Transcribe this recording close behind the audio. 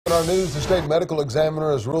In our news, the state medical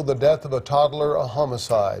examiner has ruled the death of a toddler a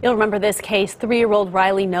homicide. You'll remember this case. 3-year-old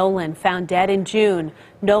Riley Nolan found dead in June.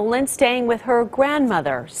 Nolan staying with her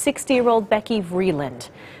grandmother, 60-year-old Becky Vreeland.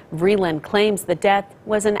 Vreeland claims the death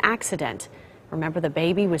was an accident. Remember, the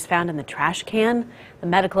baby was found in the trash can? The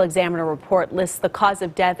medical examiner report lists the cause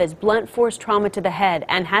of death as blunt force trauma to the head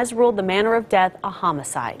and has ruled the manner of death a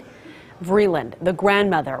homicide. Vreeland, the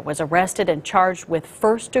grandmother, was arrested and charged with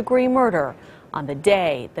first-degree murder on the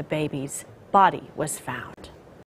day the baby's body was found.